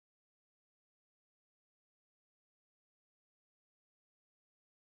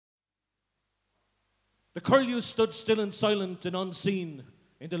The curlew stood still and silent and unseen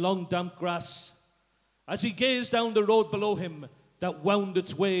in the long damp grass as he gazed down the road below him that wound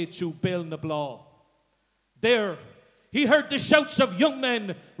its way through Bale na Blah. There, he heard the shouts of young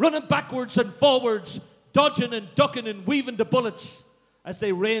men running backwards and forwards, dodging and ducking and weaving the bullets as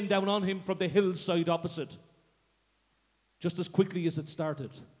they rained down on him from the hillside opposite. Just as quickly as it started,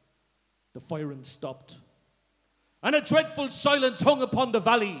 the firing stopped. And a dreadful silence hung upon the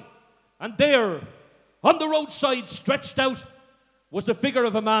valley. And there, on the roadside, stretched out, was the figure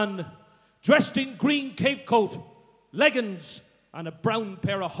of a man dressed in green cape coat, leggings, and a brown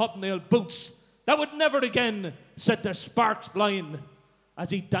pair of hobnail boots that would never again set their sparks flying as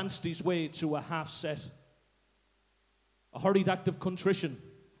he danced his way through a half set. A hurried act of contrition,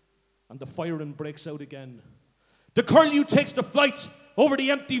 and the firing breaks out again. The curlew takes the flight over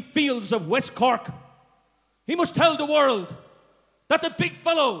the empty fields of West Cork. He must tell the world that the big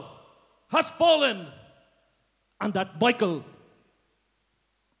fellow has fallen and that Michael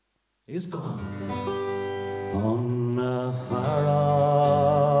is gone. On a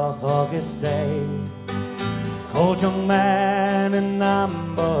far-off August day, cold young man in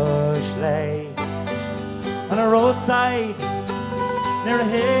ambush lay on a roadside near a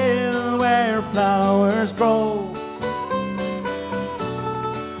hill where flowers grow.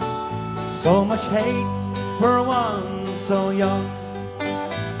 So much hate for one so young,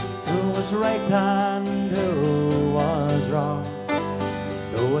 who was right and who was wrong.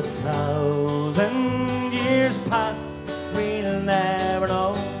 Though 1,000 years pass, we'll never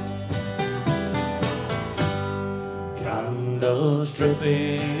know. Candles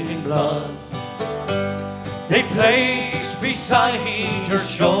dripping blood, they place beside your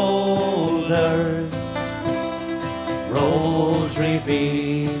shoulders. Rosary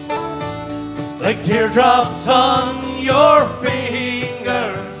beads like teardrops on your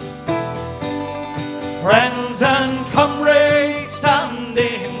fingers. Friends and comrades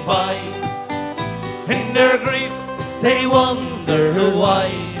standing by, in their grief they wonder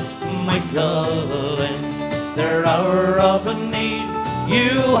why. Michael, in their hour of need,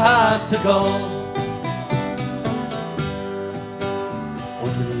 you had to go.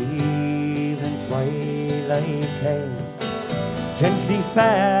 When the evening twilight came, gently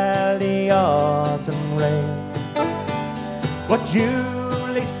fell the autumn rain, but you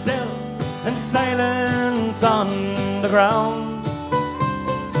lay still in silence on the ground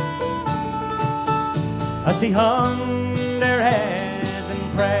as they hung their heads in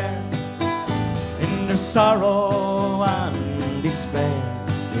prayer. In their sorrow and despair,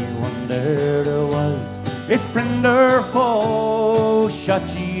 they wondered was a friend or foe shut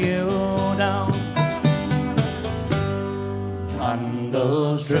you down.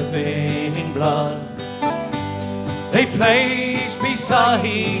 Candles dripping blood, they placed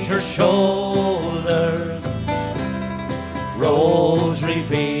beside your shoulders. Rosary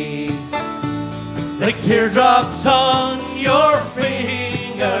beads like teardrops on your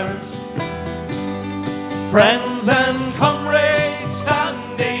fingers. Friends and comrades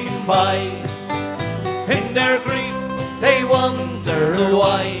standing by, in their grief they wonder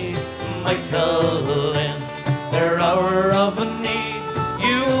why. Michael, in their hour of need,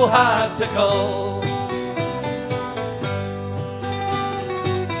 you had to go.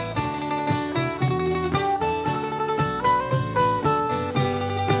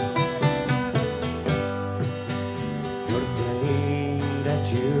 Your flame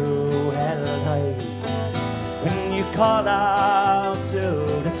that you held high when you called out to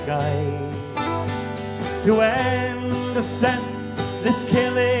the sky to end the sense, this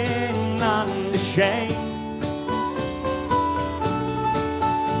killing and the shame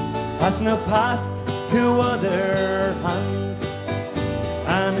has now passed to other hands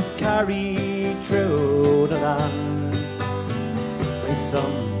and is carried through the lands by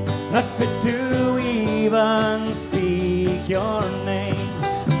some not fit to even speak your name.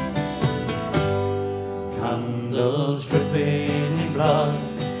 Candles dripping blood,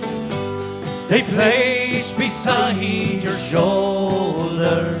 they place beside your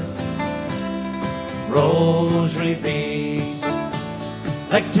shoulders. Rosary beads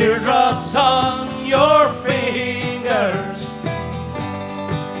like teardrops on your fingers.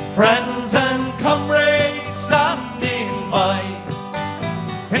 Friends and comrades standing by,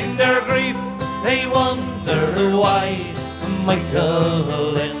 in their grief they wonder why.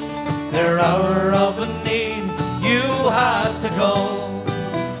 Michael, in their hour of need, you had to go.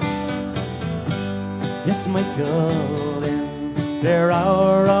 Yes, Michael, in their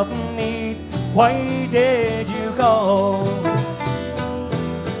hour of need, why did you go?